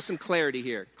me bring some clarity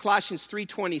here. Colossians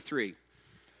 3:23.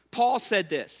 Paul said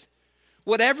this: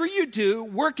 whatever you do,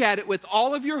 work at it with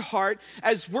all of your heart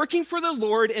as working for the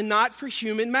Lord and not for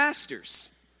human masters.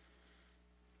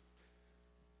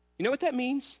 You know what that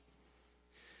means?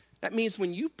 That means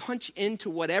when you punch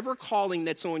into whatever calling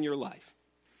that's on your life,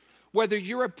 whether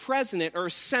you're a president or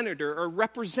a senator or a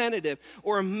representative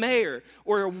or a mayor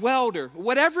or a welder,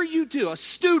 whatever you do, a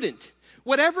student,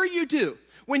 whatever you do,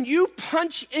 when you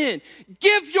punch in,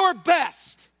 give your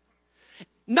best.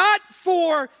 Not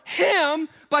for him,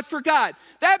 but for God.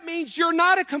 That means you're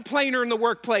not a complainer in the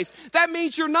workplace. That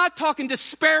means you're not talking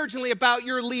disparagingly about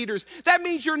your leaders. That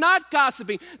means you're not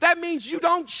gossiping. That means you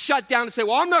don't shut down and say,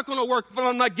 well, I'm not going to work, but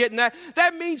I'm not getting that.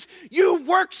 That means you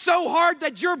work so hard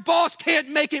that your boss can't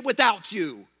make it without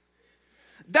you.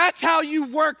 That's how you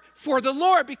work for the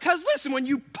Lord. Because listen, when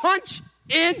you punch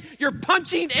in, you're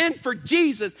punching in for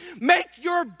Jesus. Make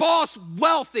your boss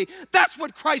wealthy. That's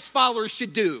what Christ followers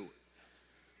should do.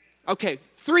 Okay,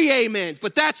 3 amens,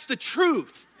 but that's the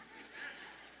truth.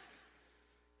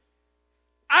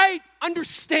 I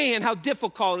understand how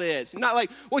difficult it is. Not like,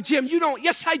 well, Jim, you don't.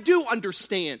 Yes, I do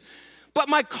understand. But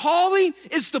my calling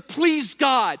is to please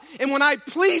God. And when I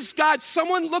please God,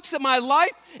 someone looks at my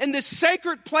life in this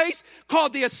sacred place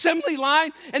called the assembly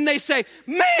line, and they say,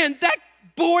 man, that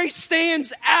boy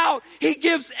stands out. He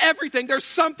gives everything. There's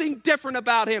something different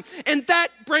about him. And that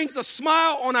brings a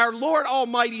smile on our Lord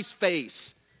Almighty's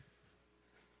face.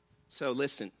 So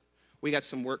listen, we got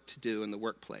some work to do in the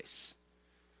workplace.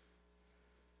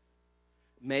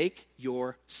 Make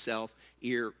yourself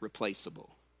irreplaceable.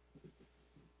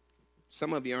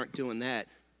 Some of you aren't doing that.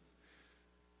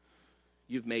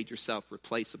 You've made yourself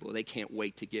replaceable. They can't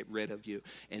wait to get rid of you.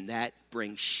 And that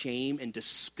brings shame and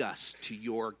disgust to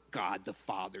your God the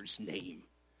Father's name.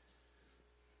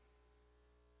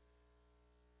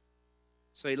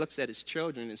 So he looks at his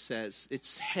children and says,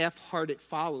 it's half-hearted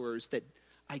followers that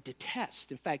I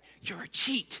detest. In fact, you're a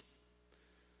cheat.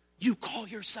 You call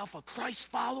yourself a Christ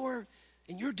follower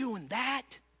and you're doing that?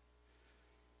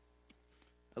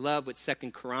 I love what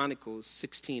 2 Chronicles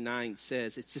 16:9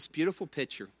 says. It's this beautiful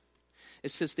picture.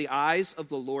 It says, the eyes of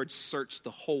the Lord search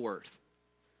the whole earth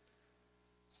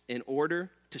in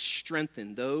order to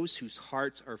strengthen those whose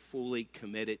hearts are fully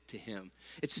committed to him.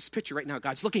 It's this picture right now.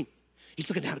 God's looking. He's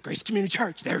looking down at Grace Community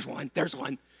Church. There's one.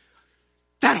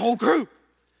 That whole group.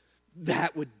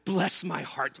 That would bless my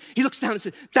heart. He looks down and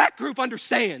says, that group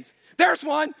understands. There's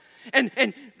one. And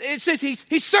it says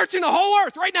he's searching the whole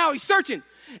earth. Right now he's searching.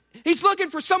 He's looking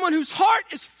for someone whose heart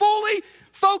is fully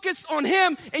focused on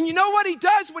him. And you know what he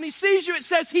does when he sees you? It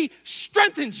says he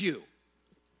strengthens you.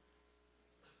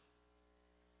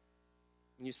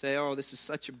 And you say, oh, this is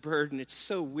such a burden. It's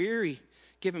so weary,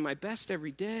 giving my best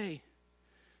every day.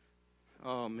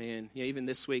 Oh, man. Yeah, even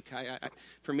this week,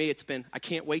 for me, it's been, I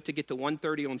can't wait to get to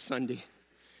 1:30 on Sunday.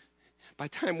 By the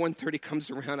time 1:30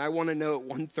 comes around, I want to know at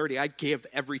 1:30 I give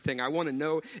everything. I want to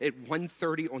know at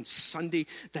 1:30 on Sunday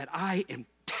that I am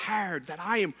tired, that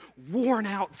I am worn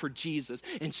out for Jesus.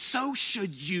 And so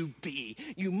should you be.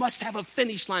 You must have a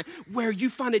finish line where you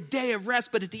find a day of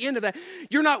rest, but at the end of that,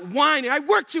 you're not whining. I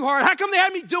worked too hard. How come they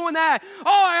had me doing that?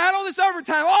 Oh, I had all this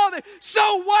overtime.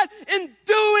 So what? In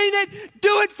doing it,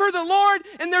 do it for the Lord.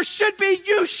 And you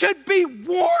should be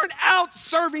worn out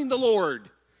serving the Lord.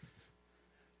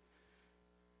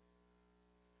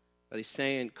 But he's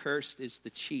saying, cursed is the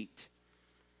cheat.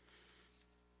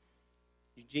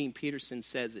 Eugene Peterson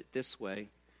says it this way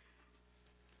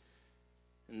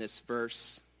in this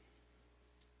verse.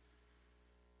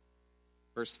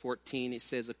 Verse 14, it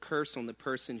says, a curse on the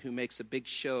person who makes a big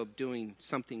show of doing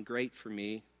something great for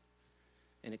me,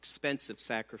 an expensive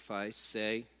sacrifice,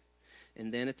 say,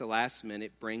 and then at the last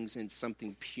minute brings in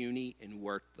something puny and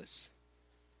worthless.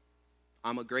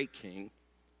 I'm a great king,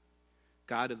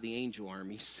 God of the angel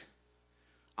armies,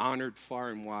 honored far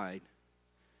and wide,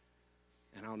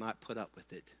 and I'll not put up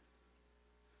with it.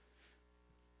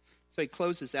 So he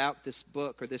closes out this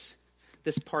book, or this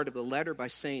part of the letter, by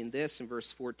saying this in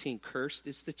verse 14, cursed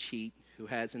is the cheat who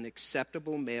has an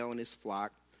acceptable male in his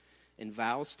flock and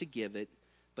vows to give it,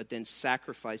 but then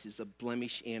sacrifices a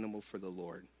blemished animal for the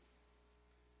Lord.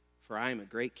 For I am a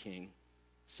great king,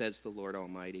 says the Lord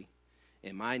Almighty,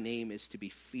 and my name is to be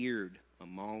feared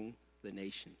among the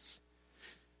nations.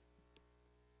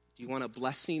 Do you want a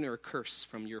blessing or a curse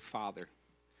from your Father?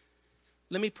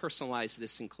 Let me personalize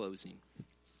this in closing.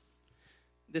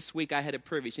 This week I had a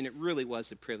privilege, and it really was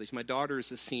a privilege. My daughter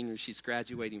is a senior. She's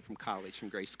graduating from college, from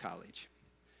Grace College.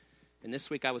 And this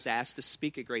week I was asked to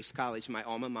speak at Grace College, my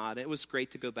alma mater. It was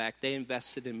great to go back. They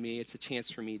invested in me. It's a chance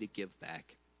for me to give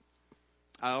back.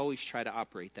 I always try to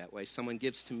operate that way. Someone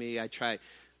gives to me, I try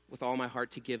with all my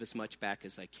heart to give as much back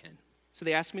as I can. So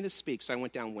they asked me to speak, so I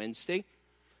went down Wednesday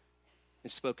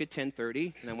and spoke at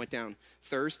 10:30, and I went down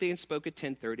Thursday and spoke at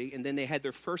 10:30, and then they had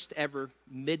their first ever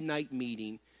midnight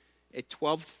meeting at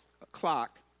 12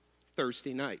 o'clock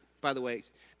Thursday night. By the way,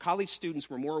 college students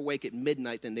were more awake at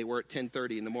midnight than they were at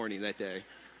 10:30 in the morning that day.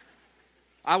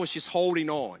 I was just holding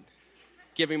on,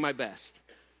 giving my best.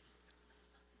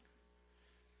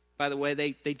 By the way,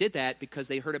 they did that because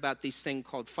they heard about these things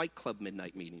called Fight Club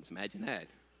midnight meetings. Imagine that.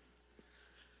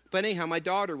 But anyhow, my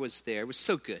daughter was there. It was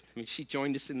so good. I mean, she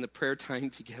joined us in the prayer time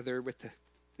together with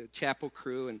the chapel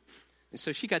crew. And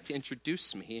so she got to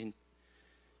introduce me. And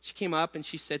she came up and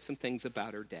she said some things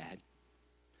about her dad.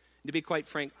 And to be quite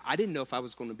frank, I didn't know if I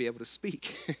was going to be able to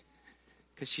speak.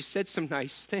 Because she said some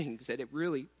nice things that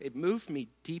it moved me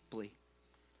deeply.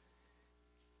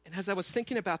 And as I was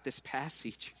thinking about this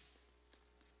passage,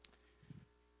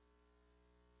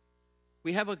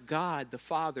 we have a God, the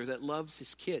Father, that loves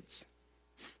his kids.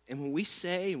 And when we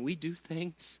say and we do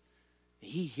things,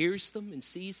 he hears them and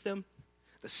sees them.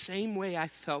 The same way I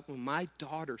felt when my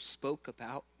daughter spoke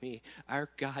about me, our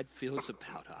God feels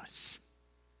about us.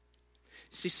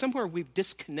 See, somewhere we've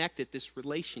disconnected this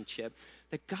relationship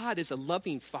that God is a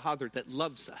loving Father that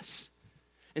loves us.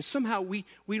 And somehow we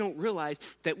don't realize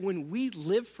that when we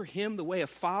live for him the way a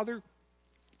father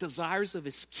desires of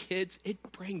his kids,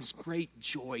 it brings great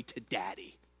joy to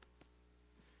Daddy.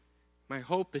 My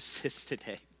hope is this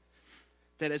today,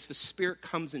 that as the Spirit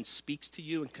comes and speaks to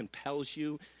you and compels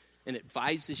you and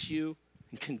advises you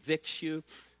and convicts you,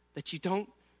 that you don't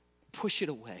push it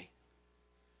away,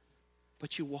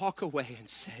 but you walk away and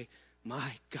say,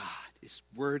 my God is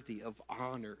worthy of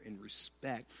honor and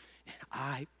respect, and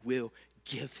I will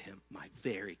give him my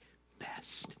very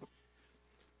best.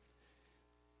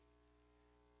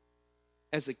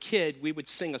 As a kid, we would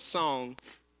sing a song,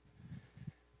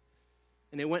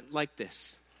 and it went like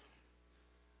this.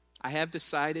 I have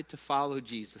decided to follow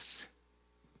Jesus.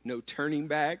 No turning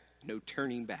back, no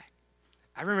turning back.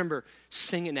 I remember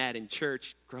singing that in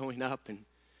church growing up, and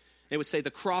they would say,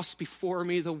 the cross before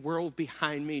me, the world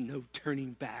behind me, no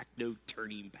turning back, no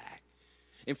turning back.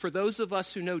 And for those of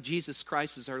us who know Jesus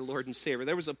Christ as our Lord and Savior,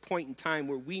 there was a point in time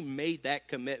where we made that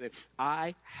commitment.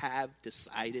 I have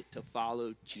decided to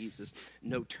follow Jesus.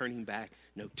 No turning back,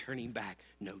 no turning back,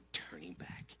 no turning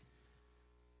back.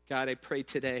 God, I pray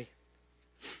today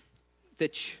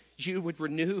that you would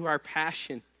renew our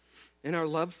passion and our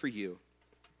love for you.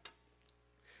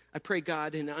 I pray,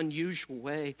 God, in an unusual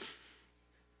way,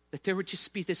 that there would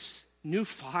just be this new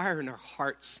fire in our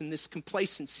hearts and this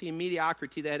complacency and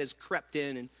mediocrity that has crept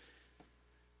in and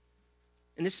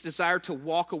this desire to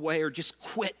walk away or just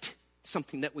quit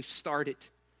something that we've started.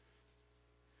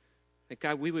 That,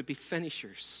 God, we would be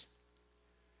finishers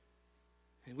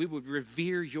and we would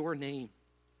revere your name.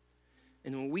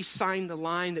 And when we sign the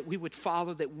line that we would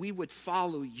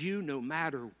follow you no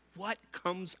matter what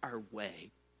comes our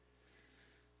way.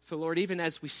 So, Lord, even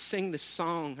as we sing this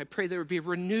song, I pray there would be a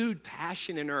renewed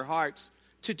passion in our hearts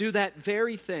to do that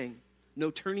very thing.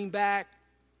 No turning back,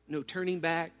 no turning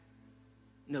back,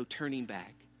 no turning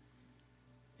back.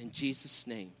 In Jesus'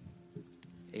 name,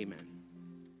 amen.